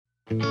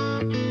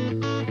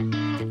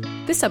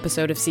This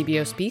episode of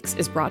CBO Speaks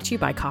is brought to you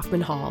by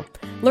Kaufman Hall.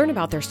 Learn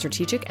about their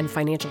strategic and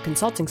financial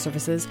consulting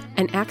services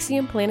and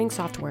Axiom planning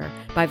software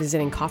by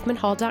visiting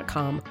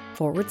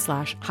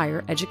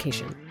kaufmanhall.com/higher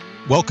education.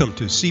 Welcome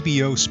to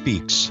CBO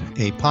Speaks,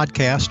 a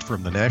podcast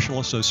from the National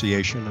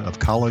Association of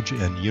College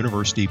and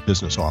University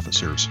Business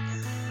Officers.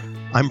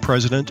 I'm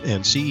President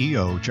and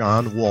CEO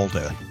John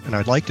Walda, and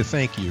I'd like to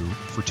thank you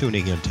for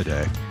tuning in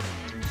today.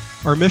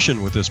 Our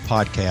mission with this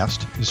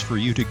podcast is for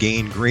you to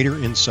gain greater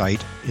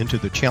insight into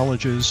the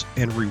challenges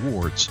and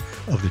rewards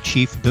of the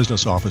Chief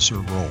Business Officer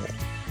role.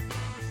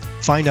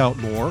 Find out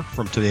more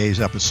from today's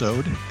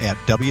episode at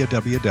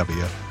www.nacubo.org.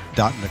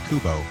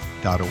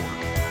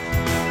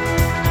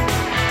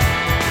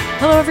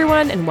 Hello,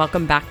 everyone, and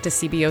welcome back to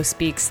CBO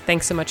Speaks.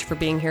 Thanks so much for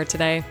being here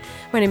today.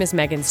 My name is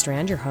Megan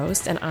Strand, your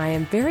host, and I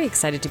am very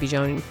excited to be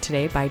joined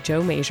today by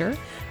Joe Major,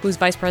 who's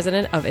Vice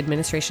President of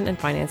Administration and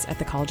Finance at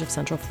the College of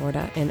Central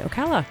Florida in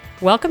Ocala.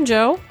 Welcome,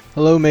 Joe.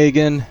 Hello,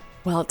 Megan.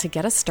 Well, to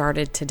get us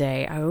started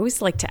today, I always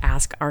like to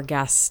ask our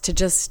guests to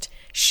just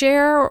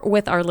share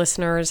with our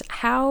listeners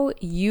how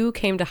you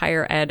came to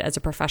higher ed as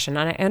a profession.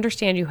 And I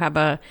understand you have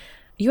a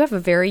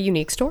very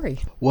unique story.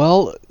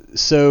 Well,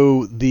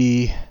 so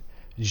the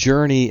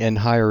journey in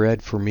higher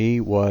ed for me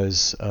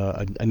was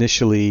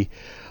initially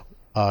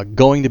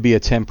going to be a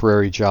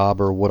temporary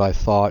job, or what I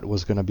thought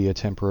was going to be a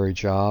temporary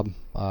job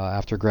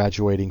after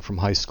graduating from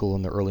high school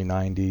in the early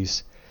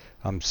 90s.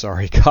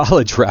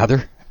 College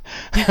rather.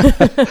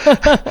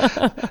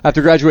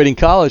 After graduating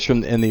college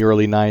in the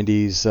early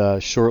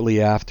 90s,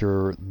 shortly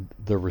after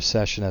the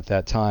recession at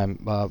that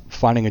time,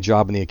 finding a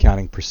job in the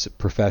accounting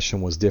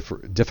profession was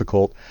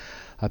difficult.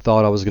 I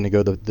thought I was going to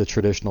go the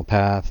traditional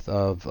path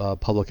of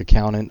public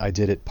accountant. I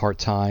did it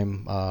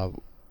part-time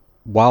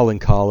while in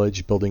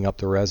college, building up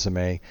the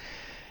resume.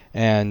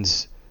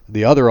 And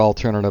the other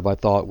alternative I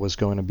thought was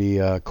going to be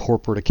a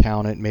corporate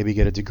accountant, maybe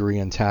get a degree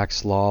in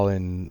tax law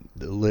and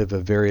live a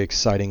very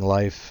exciting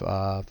life,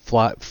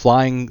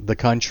 flying the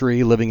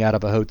country, living out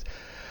of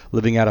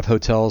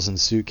hotels and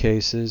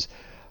suitcases.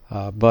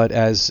 But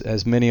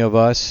as many of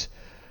us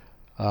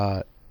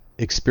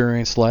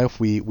experience life,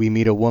 we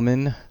meet a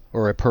woman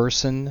or a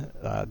person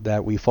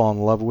that we fall in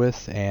love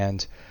with,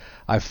 and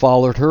I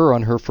followed her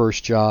on her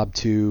first job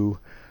to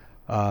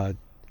a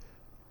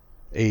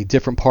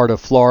different part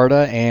of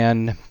Florida,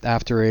 and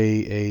after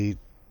a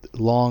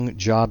long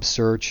job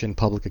search in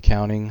public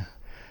accounting,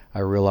 I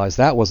realized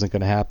that wasn't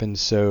going to happen,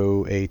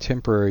 so a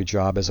temporary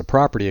job as a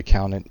property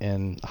accountant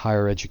in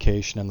higher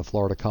education in the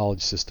Florida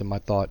college system. I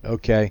thought,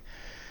 okay,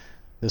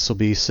 this will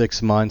be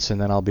 6 months, and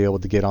then I'll be able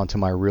to get onto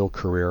my real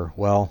career.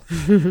 Well,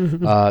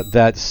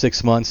 that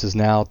 6 months is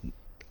now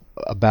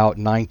about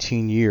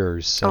 19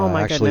 years. Oh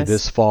my actually,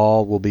 goodness. This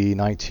fall will be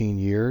 19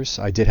 years.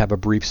 I did have a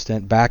brief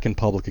stint back in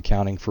public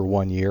accounting for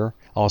 1 year.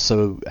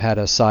 Also had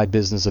a side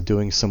business of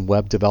doing some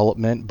web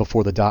development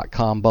before the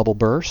dot-com bubble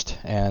burst.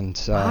 And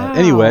Wow.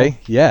 Anyway,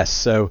 yes,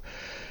 so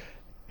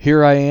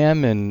here I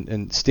am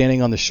and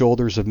standing on the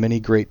shoulders of many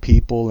great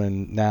people,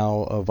 and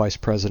now a Vice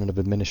President of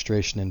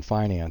Administration and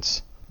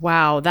Finance.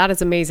 Wow, that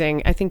is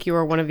amazing. I think you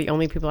are one of the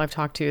only people I've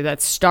talked to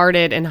that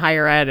started in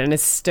higher ed and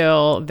is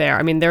still there.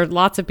 I mean, there are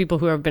lots of people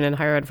who have been in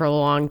higher ed for a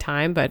long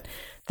time, but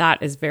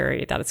that is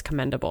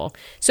commendable.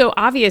 So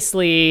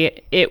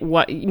obviously,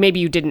 maybe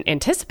you didn't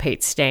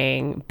anticipate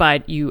staying,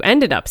 but you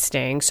ended up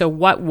staying. So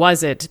what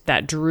was it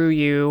that drew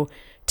you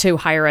to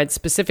higher ed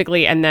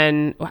specifically? And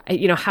then,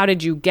 how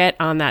did you get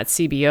on that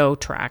CBO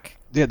track?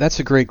 Yeah, that's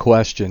a great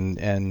question,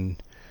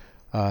 and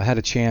had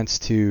a chance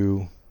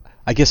to,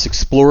 I guess,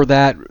 explore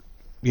that.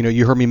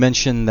 You heard me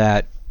mention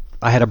that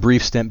I had a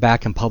brief stint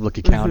back in public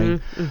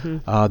accounting.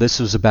 This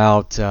was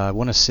about, I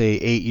want to say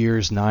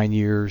 9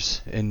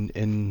 years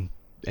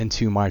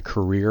into my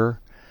career.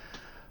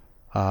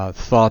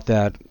 Thought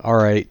that, all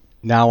right,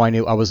 now I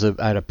knew I was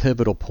at a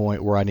pivotal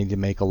point where I needed to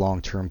make a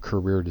long-term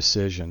career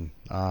decision.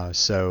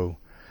 So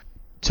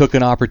took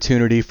an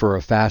opportunity for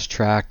a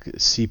fast-track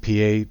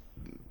CPA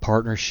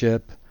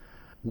partnership.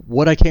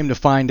 What I came to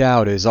find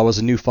out is I was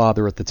a new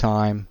father at the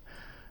time.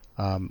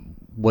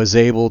 Was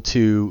able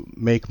to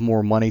make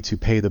more money to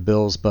pay the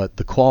bills, but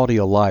the quality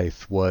of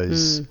life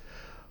was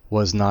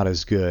not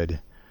as good.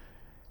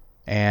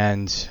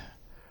 And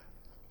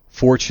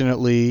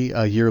fortunately,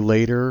 a year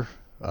later,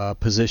 a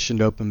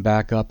position opened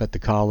back up at the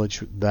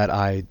college that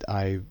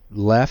I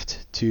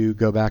left to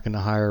go back into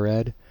higher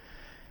ed,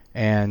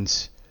 and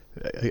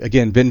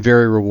again, been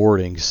very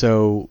rewarding.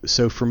 So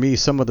for me,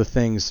 some of the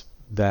things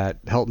that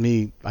helped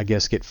me, I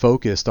guess, get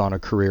focused on a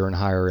career in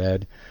higher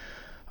ed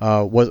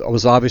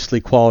was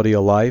obviously quality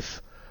of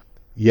life.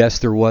 Yes,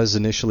 there was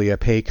initially a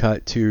pay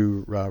cut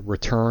to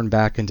return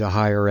back into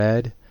higher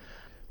ed,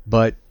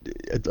 but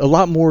a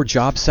lot more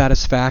job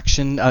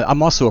satisfaction.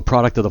 I'm also a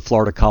product of the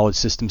Florida college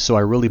system, so I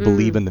really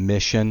believe in the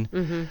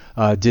mission.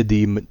 Did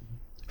the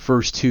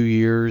first 2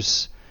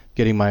 years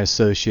getting my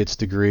associate's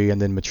degree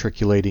and then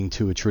matriculating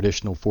to a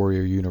traditional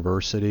four-year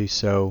university.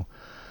 So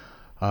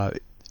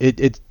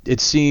it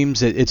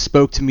seems it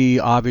spoke to me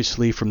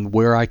obviously from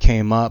where I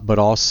came up, but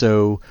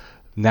also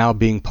now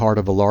being part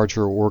of a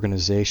larger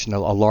organization, a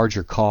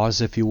larger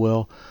cause, if you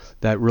will,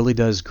 that really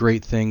does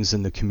great things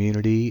in the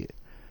community.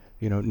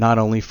 Not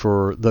only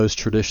for those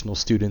traditional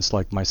students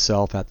like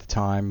myself at the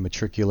time,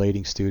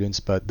 matriculating students,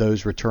 but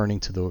those returning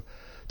to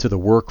the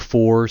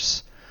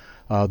workforce,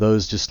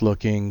 those just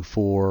looking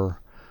for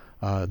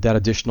that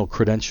additional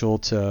credential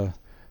to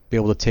be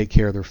able to take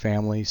care of their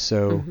families.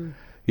 So,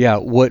 yeah,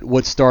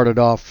 what started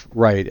off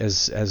right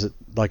as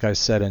like I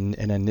said, in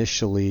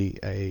initially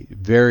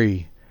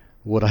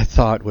what I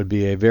thought would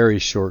be a very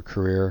short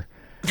career,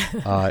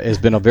 has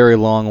been a very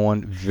long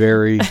one,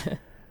 very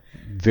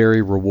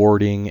very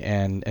rewarding,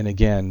 and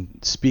again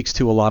speaks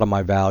to a lot of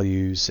my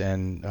values.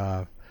 And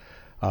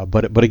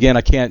but again,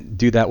 I can't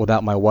do that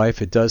without my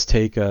wife. It does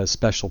take a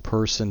special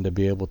person to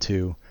be able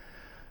to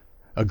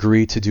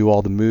agree to do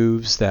all the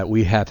moves that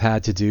we have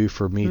had to do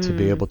for me to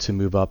be able to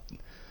move up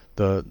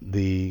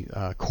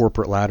the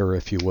corporate ladder,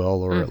 if you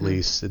will, or at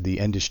least the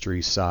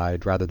industry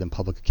side rather than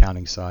public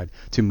accounting side,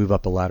 to move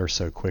up the ladder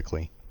so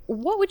quickly.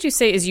 What would you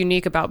say is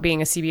unique about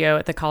being a CBO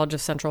at the College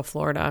of Central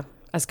Florida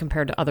as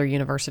compared to other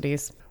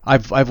universities?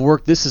 I've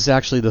worked. This is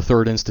actually the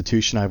third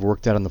institution I've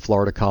worked at in the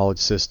Florida college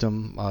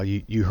system.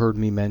 You heard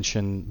me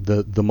mention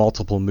the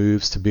multiple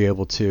moves to be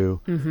able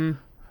to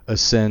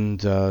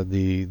ascend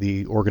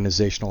the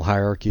organizational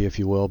hierarchy, if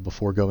you will,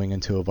 before going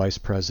into a vice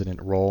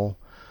president role.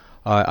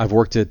 I've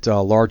worked at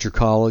larger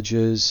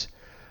colleges,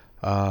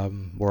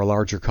 or a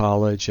larger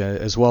college,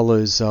 as well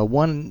as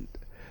one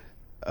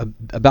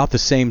about the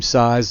same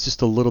size,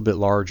 just a little bit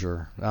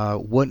larger.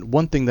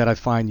 One thing that I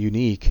find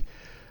unique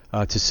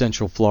to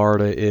Central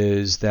Florida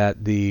is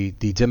that the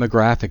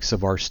demographics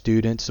of our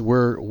students,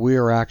 we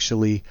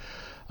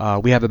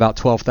have about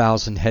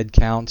 12,000 head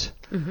count,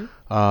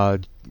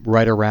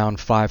 right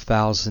around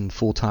 5,000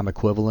 full-time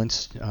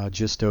equivalents,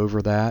 just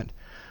over that.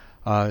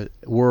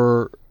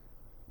 We're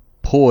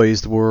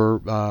poised. We're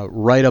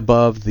right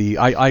above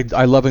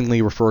I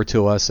lovingly refer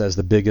to us as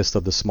the biggest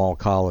of the small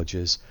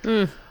colleges.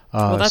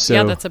 Well, that's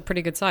a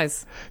pretty good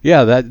size.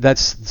 Yeah,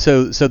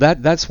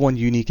 that's one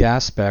unique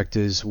aspect,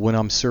 is when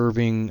I'm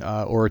serving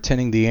or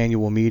attending the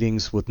annual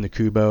meetings with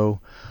NACUBO,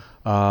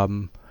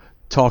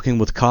 talking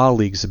with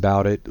colleagues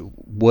about it.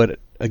 What,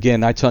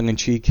 again, I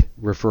tongue-in-cheek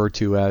refer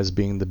to as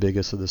being the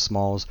biggest of the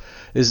smalls,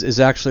 is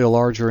actually a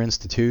larger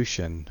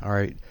institution. All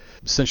right,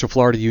 Central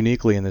Florida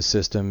uniquely in this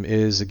system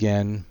is,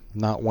 again,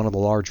 not one of the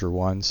larger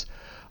ones,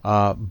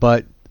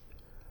 but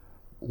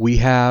we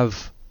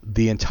have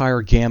the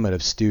entire gamut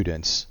of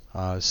students.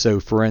 So,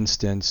 for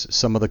instance,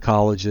 some of the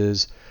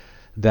colleges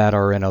that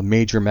are in a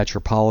major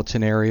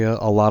metropolitan area,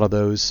 a lot of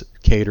those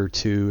cater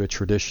to a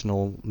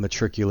traditional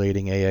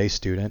matriculating AA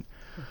student.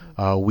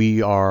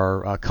 We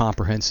are a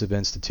comprehensive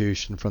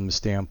institution from the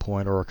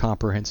standpoint, or a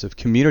comprehensive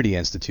community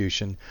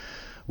institution.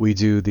 We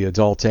do the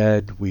adult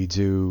ed, we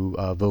do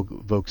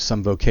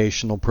some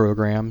vocational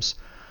programs.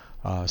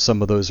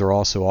 Some of those are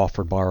also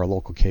offered by our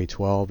local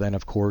K-12, and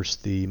of course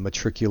the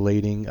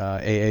matriculating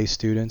AA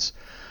students.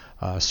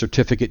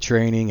 Certificate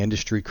training,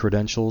 industry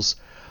credentials,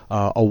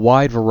 a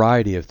wide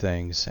variety of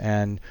things.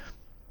 And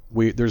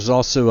there's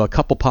also a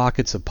couple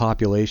pockets of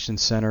population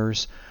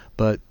centers,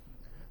 but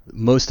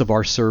most of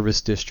our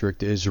service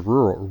district is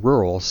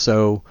rural.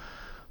 So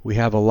we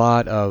have a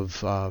lot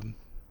of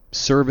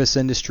service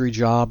industry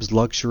jobs,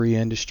 luxury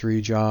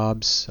industry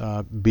jobs,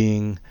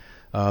 being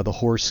the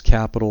horse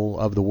capital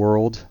of the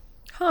world.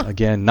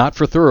 Again, not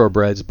for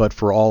thoroughbreds, but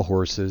for all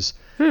horses.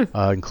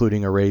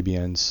 Including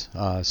Arabians.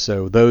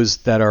 So those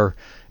that are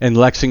in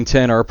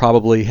Lexington are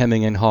probably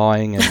hemming and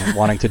hawing and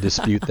wanting to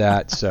dispute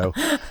that. So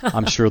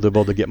I'm sure they'll be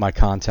able to get my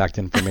contact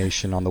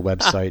information on the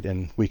website,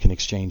 and we can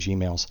exchange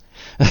emails.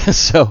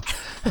 So,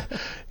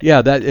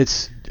 yeah, that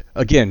it's,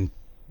 again,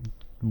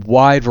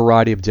 wide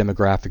variety of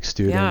demographic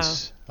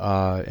students.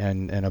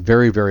 And a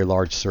very, very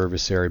large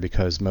service area,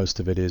 because most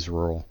of it is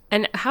rural.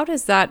 And how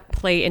does that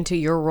play into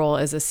your role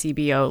as a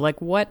CBO?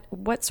 Like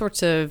what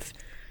sorts of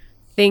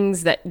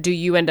things that do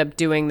you end up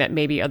doing that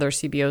maybe other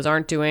CBOs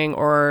aren't doing,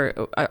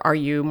 or are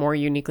you more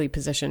uniquely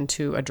positioned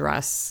to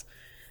address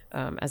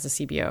as a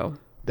CBO?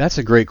 That's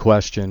a great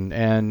question.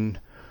 And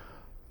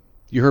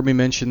you heard me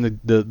mention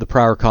the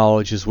prior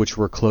colleges, which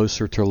were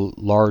closer to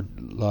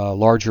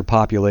larger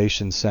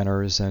population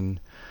centers.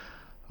 And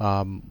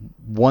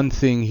one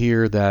thing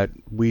here that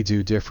we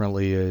do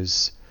differently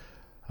is,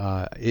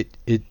 at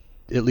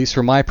least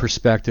from my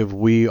perspective,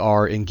 we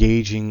are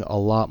engaging a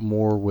lot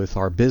more with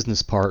our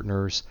business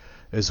partners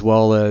as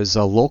well as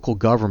local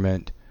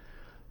government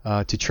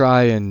to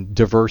try and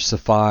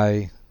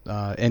diversify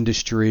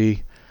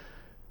industry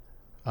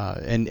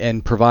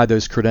and provide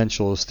those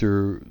credentials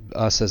through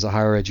us as a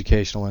higher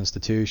educational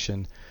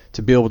institution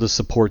to be able to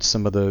support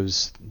some of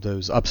those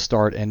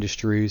upstart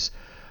industries.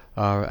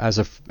 As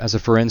a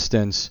for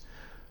instance,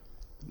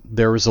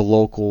 there was a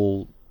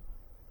local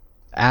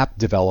app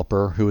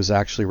developer who was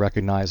actually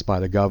recognized by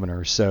the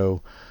governor.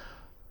 So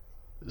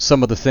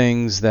some of the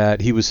things that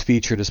he was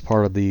featured as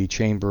part of the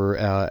Chamber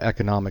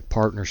Economic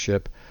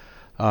Partnership,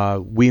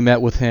 we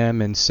met with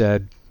him and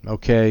said,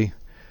 okay,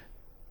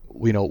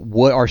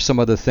 what are some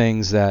of the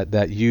things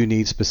that you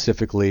need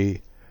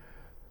specifically,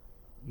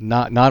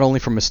 not only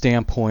from a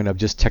standpoint of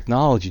just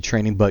technology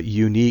training, but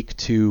unique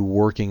to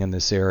working in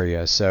this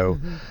area. So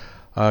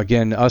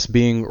again, us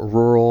being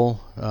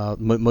rural,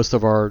 most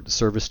of our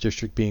service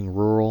district being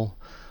rural,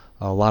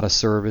 a lot of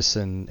service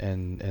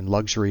and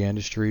luxury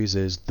industries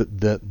is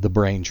the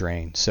brain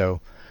drain.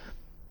 So,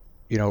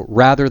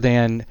 rather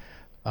than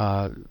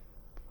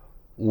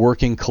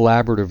working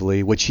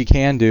collaboratively, which he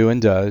can do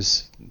and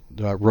does,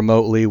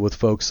 remotely with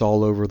folks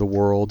all over the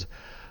world,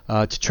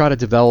 to try to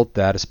develop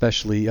that,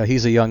 especially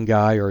he's a young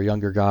guy or a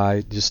younger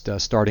guy just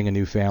starting a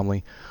new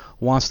family,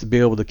 wants to be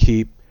able to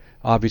keep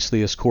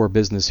obviously his core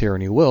business here,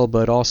 and he will,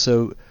 but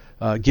also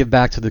give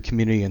back to the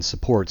community and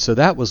support. So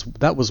that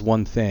was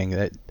one thing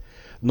that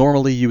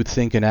normally you would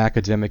think an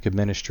academic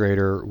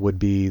administrator would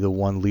be the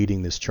one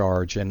leading this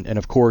charge, and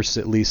of course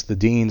at least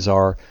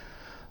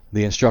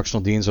the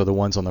instructional deans are the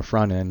ones on the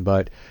front end,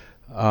 but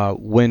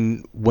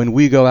when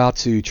we go out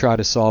to try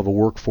to solve a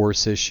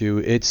workforce issue,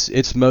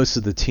 it's most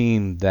of the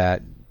team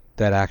that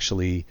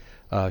actually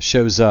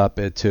shows up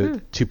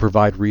to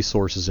provide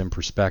resources and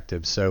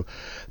perspective. So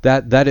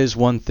that is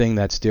one thing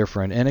that's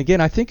different. And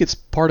again, I think it's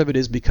part of it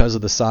is because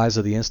of the size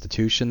of the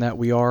institution that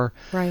we are.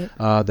 Right.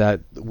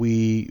 That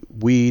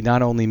we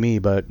not only me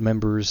but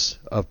members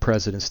of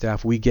president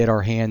staff, we get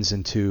our hands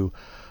into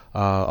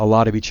a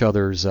lot of each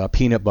other's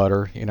peanut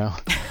butter,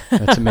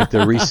 to make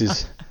the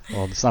Reese's.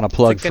 Well, it's not a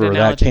plug for analogy.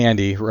 That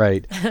candy,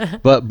 right?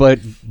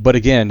 But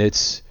again,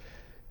 it's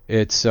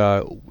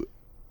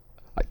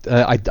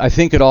I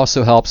think it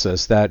also helps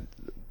us that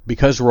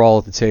because we're all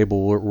at the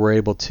table, we're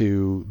able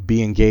to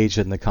be engaged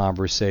in the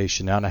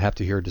conversation, not have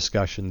to hear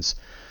discussions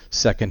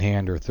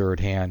secondhand or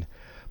thirdhand.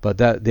 But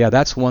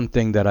that's one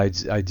thing that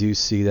I do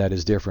see that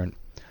is different.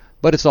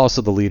 But it's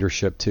also the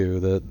leadership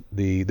too,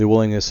 the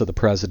willingness of the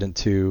president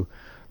to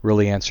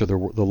really answer the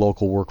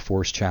local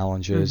workforce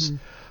challenges.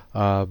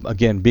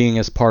 Again, being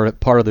as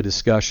part of the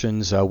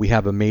discussions, we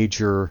have a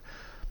major,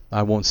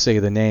 I won't say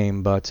the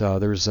name, but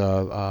there's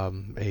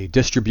a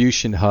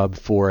distribution hub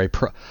for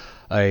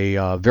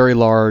a very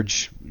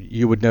large,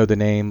 you would know the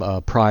name,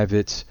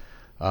 private,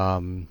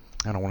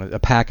 a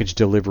package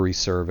delivery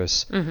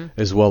service,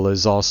 as well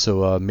as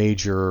also a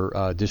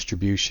major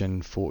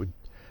distribution for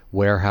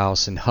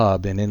warehouse and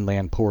hub and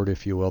inland port,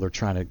 if you will. They're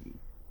trying to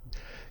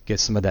get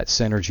some of that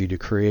synergy to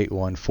create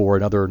one for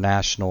another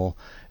national,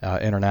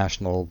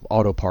 international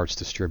auto parts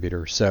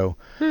distributor. So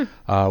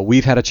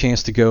we've had a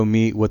chance to go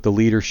meet with the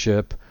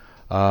leadership.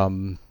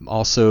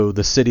 Also,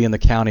 the city and the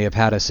county have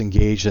had us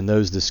engaged in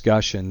those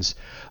discussions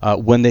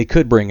when they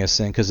could bring us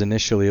in, because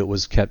initially it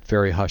was kept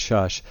very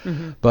hush-hush.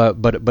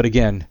 But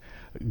again,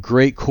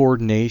 great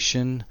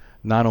coordination,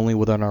 not only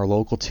within our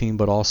local team,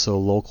 but also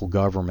local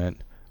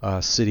government,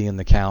 city and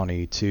the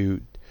county,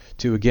 to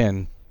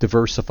again,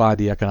 diversify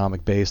the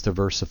economic base,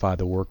 diversify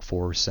the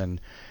workforce,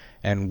 and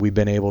we've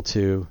been able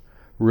to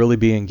really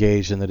be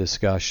engaged in the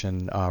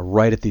discussion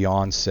right at the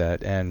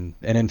onset, and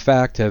in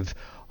fact have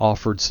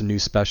offered some new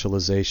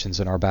specializations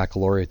in our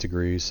baccalaureate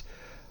degrees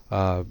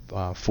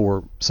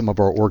for some of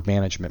our org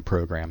management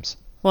programs.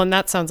 Well, and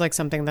that sounds like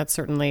something that's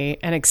certainly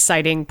an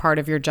exciting part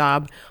of your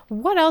job.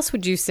 What else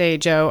would you say,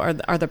 Joe,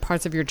 are the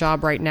parts of your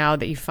job right now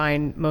that you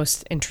find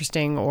most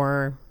interesting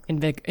or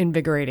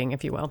invigorating,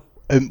 if you will?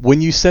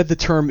 When you said the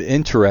term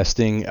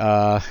interesting,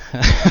 what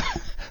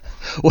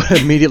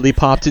immediately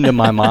popped into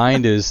my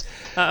mind is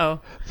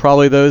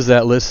probably those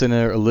that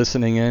are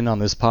listening in on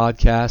this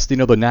podcast,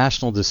 the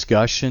national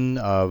discussion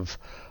of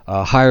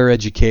higher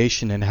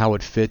education and how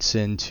it fits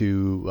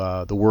into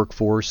the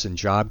workforce and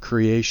job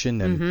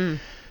creation, and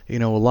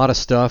a lot of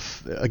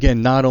stuff,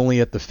 again, not only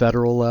at the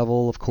federal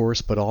level, of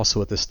course, but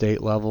also at the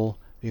state level.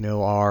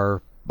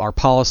 Our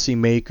policy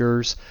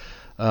makers,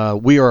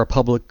 we are a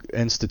public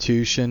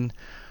institution.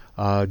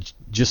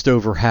 Just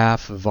over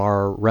half of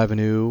our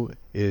revenue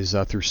is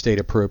through state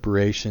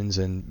appropriations,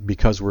 and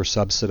because we're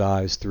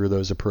subsidized through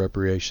those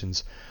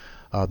appropriations,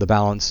 the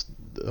balance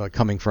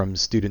coming from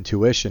student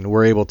tuition,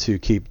 we're able to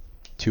keep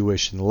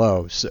tuition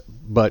low. So,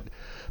 but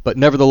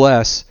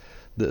nevertheless,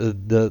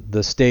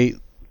 the state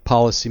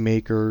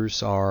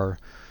policymakers are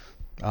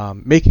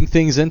making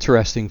things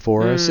interesting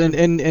for us,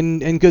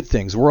 and good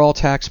things. We're all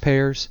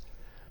taxpayers.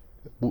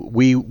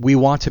 We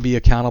want to be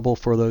accountable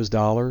for those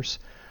dollars.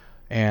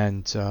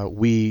 And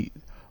we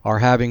are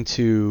having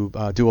to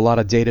do a lot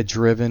of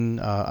data-driven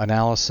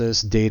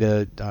analysis,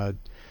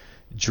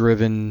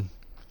 data-driven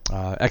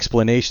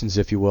explanations,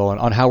 if you will,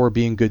 on how we're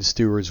being good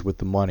stewards with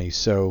the money.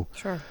 So,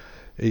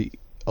 a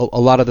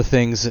lot of the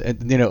things,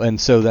 and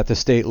so at the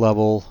state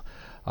level,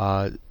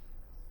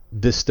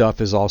 this stuff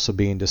is also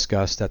being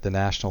discussed at the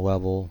national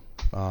level.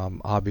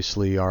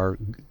 Obviously, our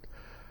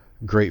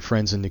great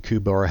friends in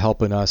NACUBA are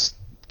helping us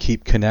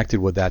keep connected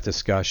with that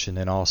discussion,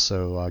 and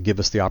also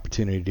give us the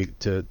opportunity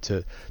to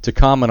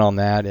comment on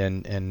that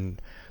and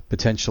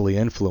potentially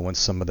influence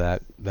some of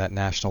that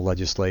national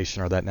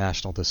legislation or that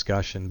national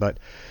discussion. But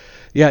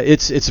yeah,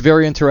 it's a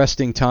very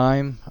interesting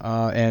time,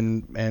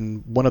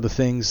 and one of the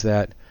things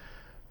that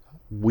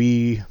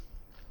we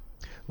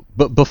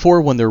But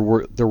before, when there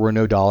were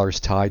no dollars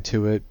tied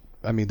to it,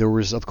 I mean, there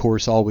was, of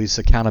course, always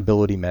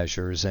accountability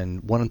measures.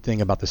 And one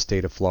thing about the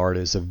state of Florida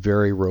is a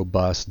very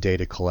robust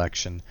data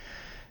collection,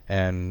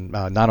 and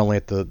not only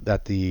at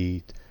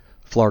the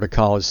Florida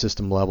college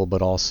system level,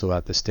 but also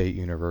at the state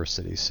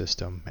university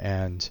system.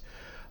 And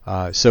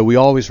so we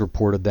always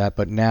reported that,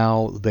 but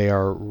now they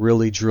are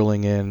really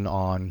drilling in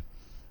on,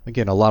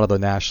 again, a lot of the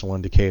national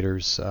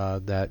indicators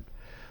that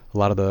a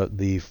lot of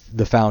the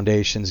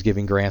foundations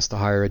giving grants to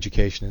higher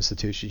education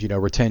institutions,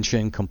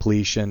 retention,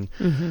 completion,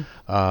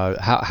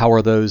 how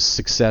are those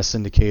success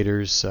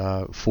indicators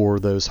for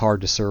those hard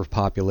to serve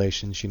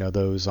populations,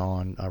 those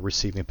on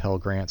receiving Pell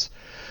Grants.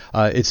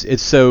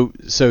 It's so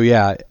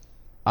yeah,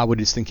 I would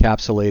just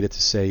encapsulate it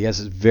to say, yes,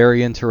 it's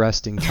very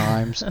interesting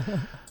times,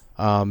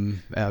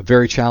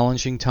 very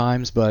challenging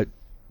times, but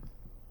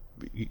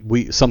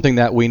something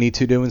that we need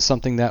to do and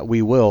something that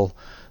we will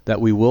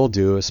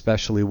do,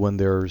 especially when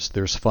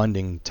there's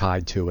funding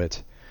tied to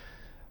it.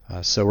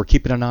 So we're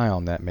keeping an eye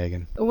on that,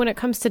 Megan. When it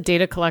comes to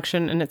data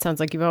collection, and it sounds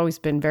like you've always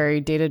been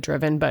very data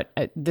driven, but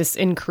this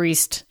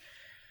increased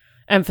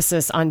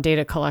emphasis on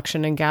data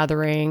collection and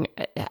gathering,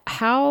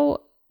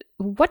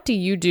 what do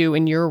you do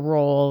in your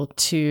role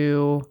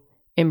to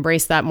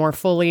embrace that more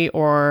fully?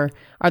 Or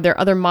are there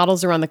other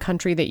models around the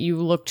country that you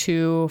look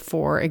to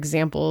for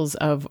examples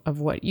of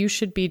what you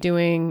should be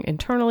doing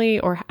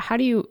internally? Or how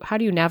do you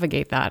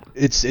navigate that?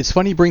 It's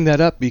funny you bring that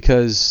up,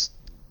 because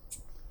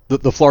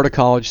the Florida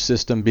college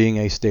system being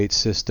a state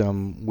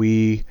system,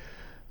 we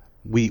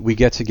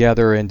get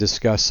together and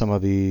discuss some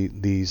of the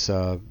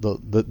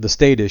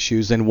state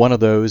issues, and one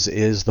of those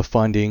is the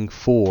funding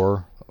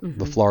for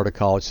the Florida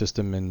college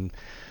system,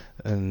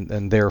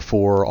 and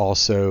therefore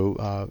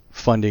also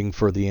funding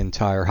for the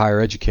entire higher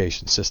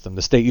education system.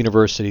 The state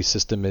university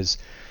system is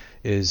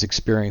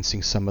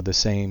experiencing some of the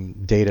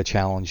same data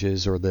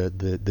challenges, or the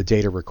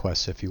data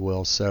requests, if you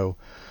will. So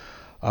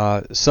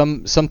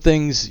some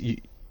things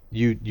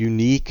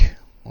unique,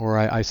 or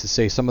I should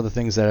say some of the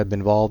things that I've been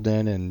involved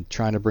in and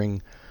trying to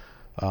bring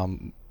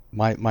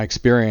my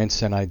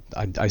experience, and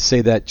I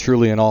say that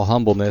truly in all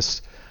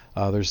humbleness.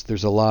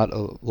 There's a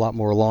lot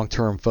more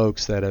long-term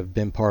folks that have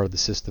been part of the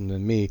system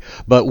than me,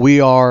 but we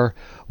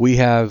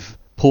have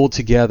pulled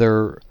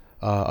together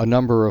a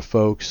number of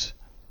folks,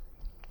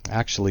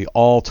 actually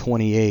all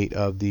 28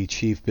 of the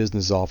chief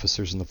business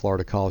officers in the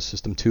Florida college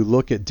system, to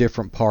look at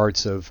different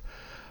parts of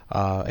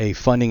a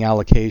funding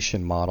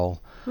allocation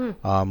model.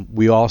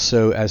 We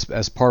also,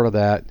 as part of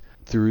that,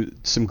 through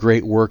some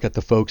great work at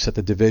the folks at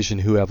the division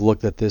who have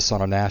looked at this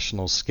on a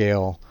national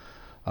scale,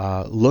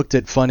 looked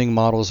at funding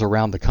models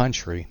around the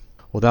country.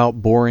 Without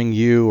boring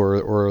you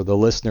or the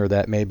listener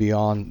that may be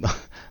on the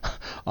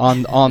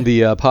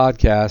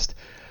podcast,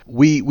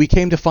 we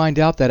came to find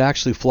out that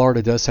actually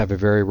Florida does have a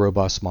very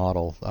robust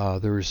model.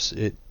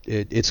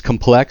 It's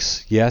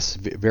complex, yes,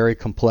 very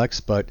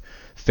complex, but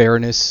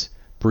fairness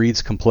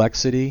breeds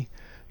complexity.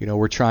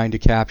 We're trying to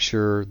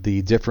capture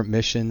the different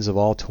missions of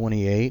all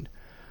 28.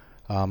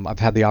 I've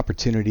had the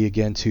opportunity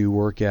again to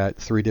work at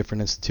 3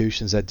 different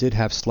institutions that did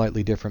have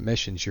slightly different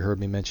missions. You heard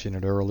me mention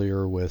it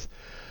earlier, with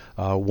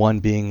one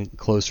being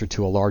closer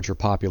to a larger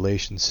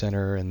population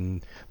center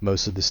and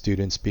most of the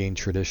students being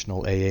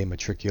traditional AA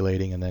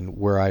matriculating, and then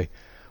where I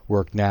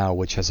work now,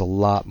 which has a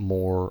lot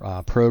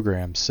more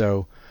programs.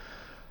 So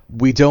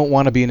we don't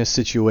want to be in a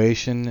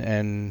situation,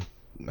 and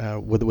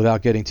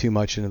without getting too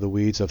much into the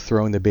weeds, of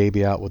throwing the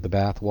baby out with the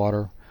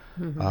bathwater.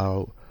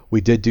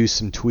 We did do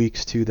some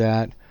tweaks to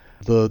that.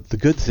 The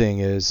good thing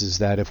is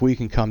that if we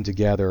can come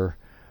together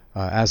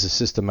as a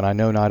system, and I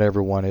know not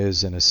everyone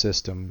is in a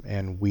system,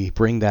 and we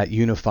bring that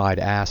unified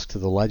ask to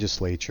the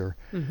legislature,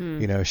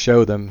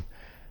 show them,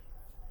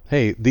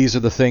 hey, these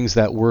are the things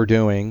that we're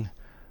doing,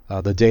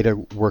 the data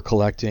we're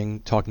collecting,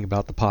 talking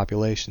about the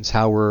populations,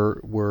 how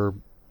we're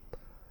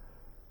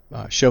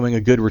showing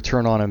a good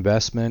return on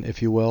investment,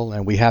 if you will,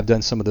 and we have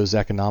done some of those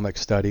economic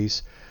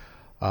studies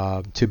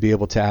to be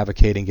able to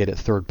advocate and get it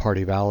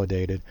third-party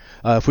validated.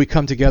 If we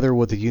come together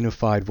with a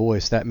unified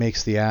voice, that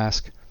makes the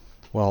ask,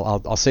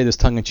 well, I'll say this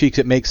tongue-in-cheek,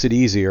 it makes it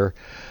easier,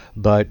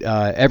 but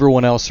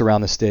everyone else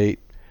around the state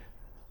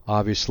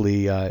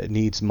obviously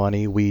needs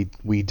money.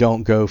 We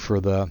don't go for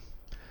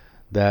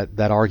that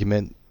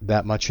argument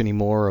that much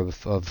anymore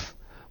of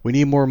we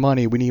need more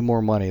money.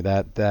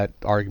 That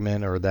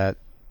argument, or that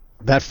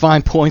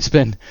fine point's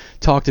been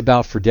talked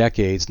about for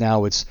decades.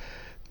 Now it's,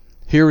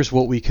 here's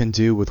what we can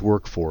do with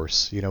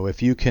workforce.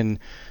 If you can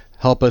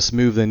help us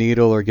move the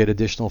needle or get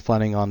additional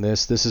funding on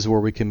this is where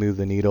we can move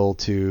the needle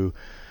to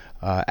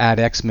add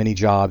X many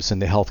jobs in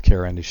the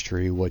healthcare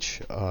industry,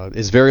 which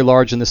is very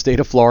large in the state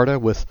of Florida,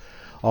 with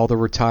all the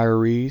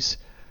retirees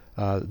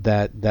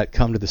that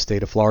come to the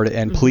state of Florida.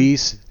 And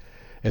please,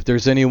 if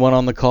there's anyone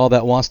on the call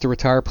that wants to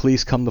retire,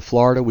 please come to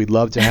Florida. We'd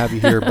love to have you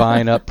here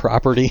buying up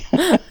property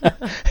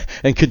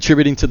and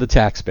contributing to the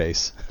tax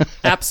base.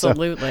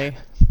 Absolutely.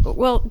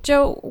 Well,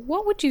 Joe,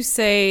 what would you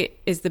say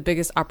is the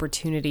biggest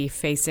opportunity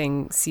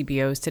facing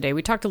CBOs today?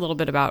 We talked a little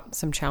bit about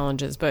some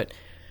challenges, but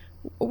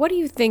What do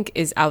you think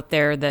is out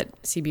there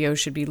that CBO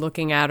should be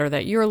looking at, or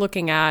that you're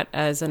looking at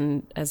as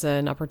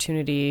an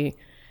opportunity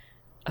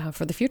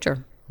for the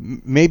future?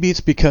 Maybe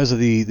it's because of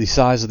the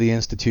size of the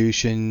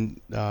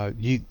institution.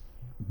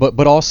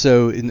 But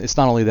also it's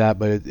not only that,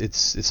 but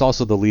it's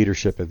also the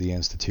leadership of the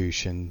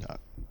institution.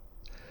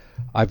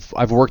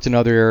 I've worked in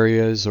other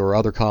areas or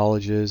other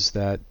colleges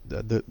that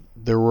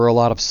there were a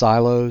lot of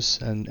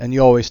silos, and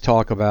you always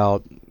talk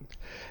about,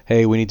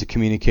 hey, we need to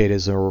communicate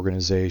as an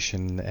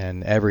organization,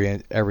 and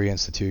every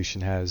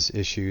institution has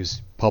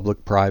issues,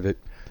 public, private,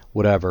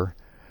 whatever.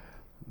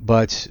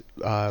 But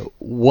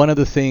one of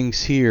the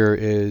things here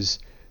is,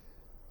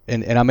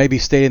 and I may be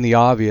stating the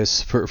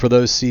obvious, for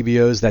those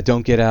CBOs that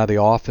don't get out of the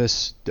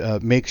office,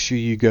 make sure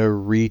you go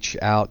reach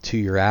out to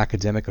your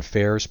academic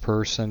affairs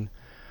person,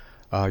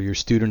 your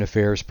student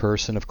affairs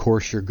person, of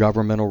course your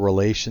governmental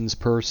relations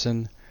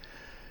person.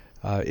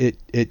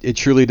 It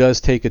truly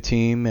does take a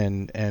team,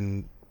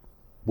 and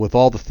with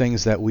all the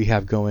things that we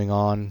have going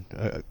on,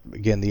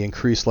 again, the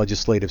increased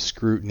legislative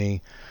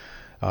scrutiny,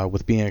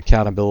 with being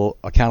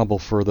accountable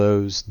for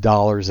those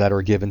dollars that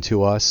are given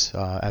to us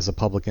as a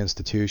public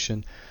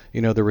institution,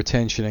 the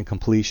retention and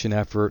completion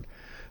effort,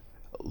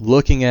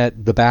 looking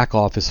at the back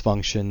office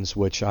functions,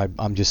 which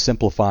I'm just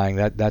simplifying,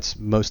 that's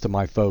most of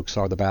my folks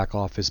are the back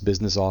office,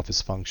 business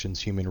office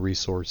functions, human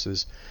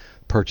resources,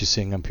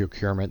 purchasing and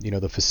procurement,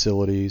 the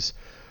facilities,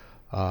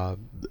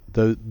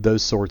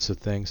 those sorts of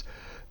things.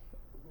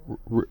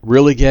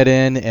 Really get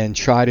in and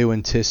try to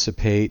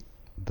anticipate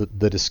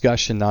the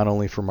discussion, not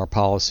only from our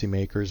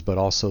policymakers but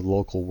also the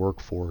local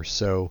workforce.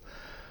 So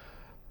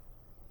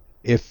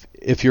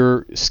if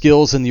your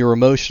skills in your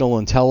emotional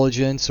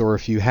intelligence, or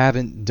if you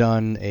haven't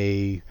done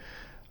a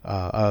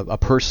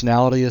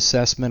personality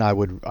assessment, I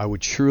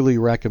would truly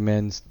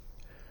recommend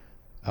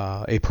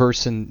a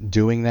person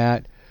doing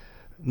that.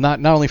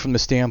 Not only from the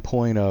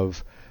standpoint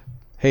of,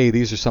 hey,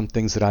 these are some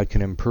things that I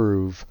can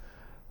improve,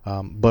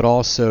 but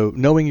also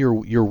knowing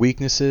your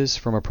weaknesses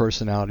from a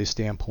personality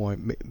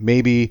standpoint.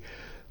 Maybe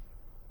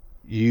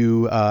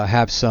you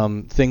have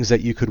some things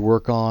that you could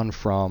work on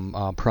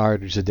from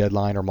priorities to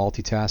deadline or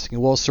multitasking.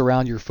 Well,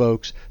 surround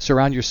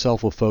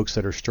yourself with folks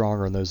that are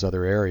stronger in those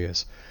other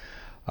areas.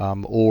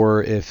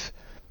 Or if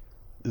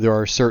there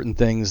are certain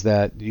things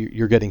that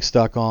you're getting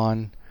stuck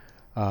on,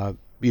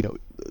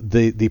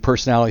 the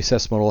personality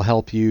assessment will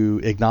help you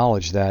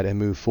acknowledge that and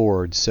move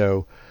forward.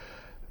 So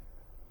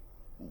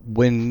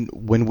when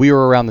we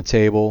were around the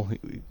table,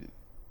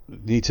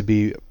 need to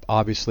be,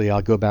 obviously,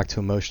 I'll go back to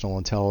emotional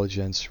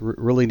intelligence,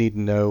 really need to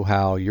know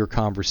how your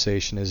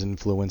conversation is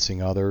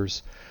influencing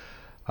others.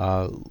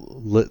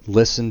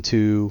 Listen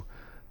to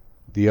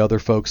the other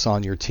folks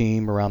on your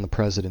team around the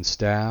president's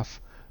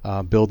staff,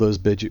 build those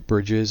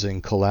bridges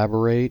and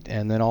collaborate,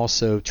 and then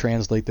also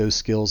translate those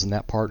skills and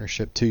that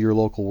partnership to your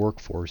local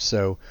workforce.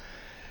 So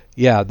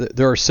yeah,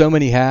 there are so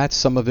many hats.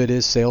 Some of it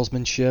is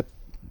salesmanship.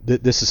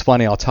 This is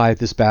funny, I'll tie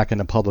this back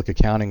into public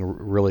accounting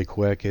really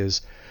quick,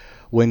 is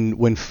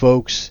when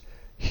folks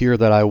hear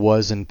that I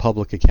was in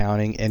public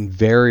accounting,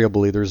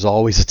 invariably there's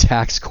always a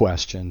tax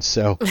question.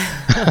 So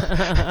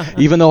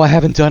even though I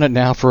haven't done it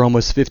now for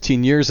almost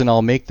 15 years and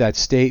I'll make that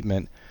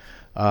statement,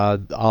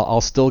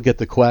 I'll still get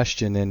the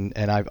question,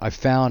 and I've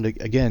found,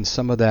 again,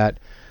 some of that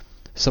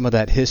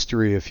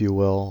history, if you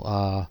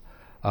will,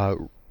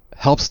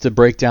 helps to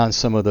break down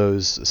some of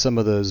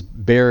those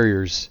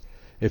barriers,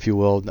 if you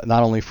will,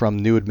 not only from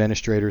new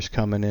administrators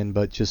coming in,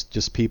 but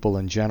just people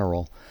in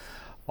general.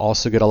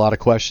 Also get a lot of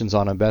questions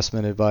on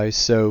investment advice.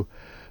 So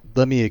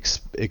let me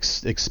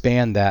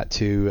expand that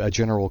to a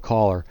general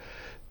caller.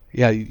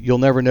 Yeah, you'll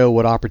never know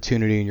what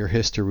opportunity in your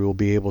history will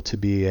be able to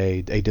be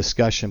a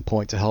discussion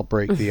point to help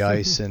break the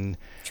ice and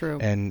True.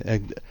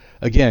 And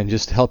again,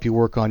 just help you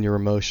work on your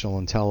emotional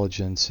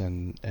intelligence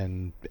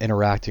and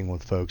interacting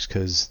with folks,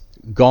 because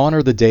gone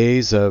are the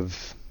days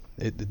of,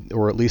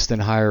 or at least in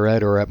higher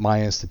ed or at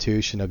my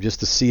institution, of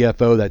just a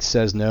CFO that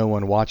says no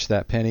and watch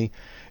that penny.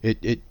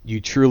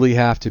 You truly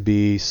have to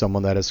be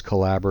someone that is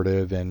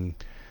collaborative and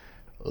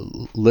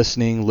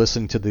listening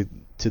to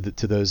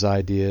those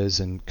ideas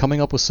and coming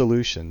up with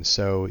solutions.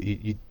 So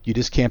you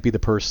just can't be the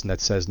person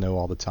that says no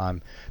all the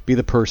time. Be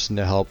the person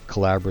to help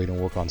collaborate and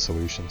work on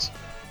solutions.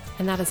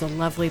 And that is a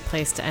lovely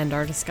place to end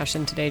our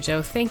discussion today,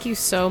 Joe. Thank you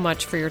so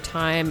much for your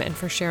time and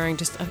for sharing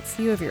just a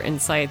few of your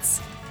insights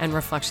and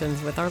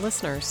reflections with our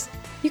listeners.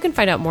 You can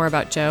find out more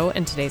about Joe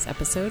and today's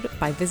episode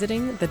by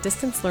visiting the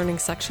distance learning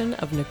section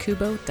of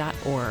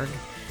nacubo.org.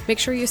 Make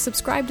sure you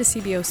subscribe to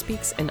CBO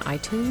Speaks in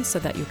iTunes so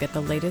that you get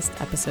the latest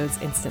episodes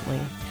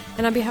instantly.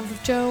 And on behalf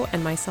of Joe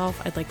and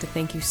myself, I'd like to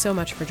thank you so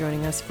much for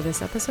joining us for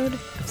this episode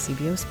of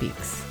CBO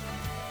Speaks.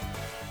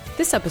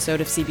 This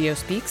episode of CBO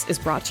Speaks is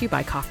brought to you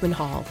by Kaufman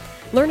Hall.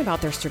 Learn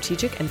about their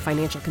strategic and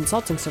financial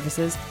consulting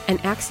services and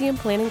Axiom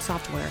planning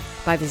software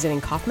by visiting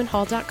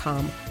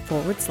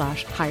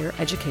kaufmanhall.com/higher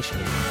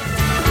education.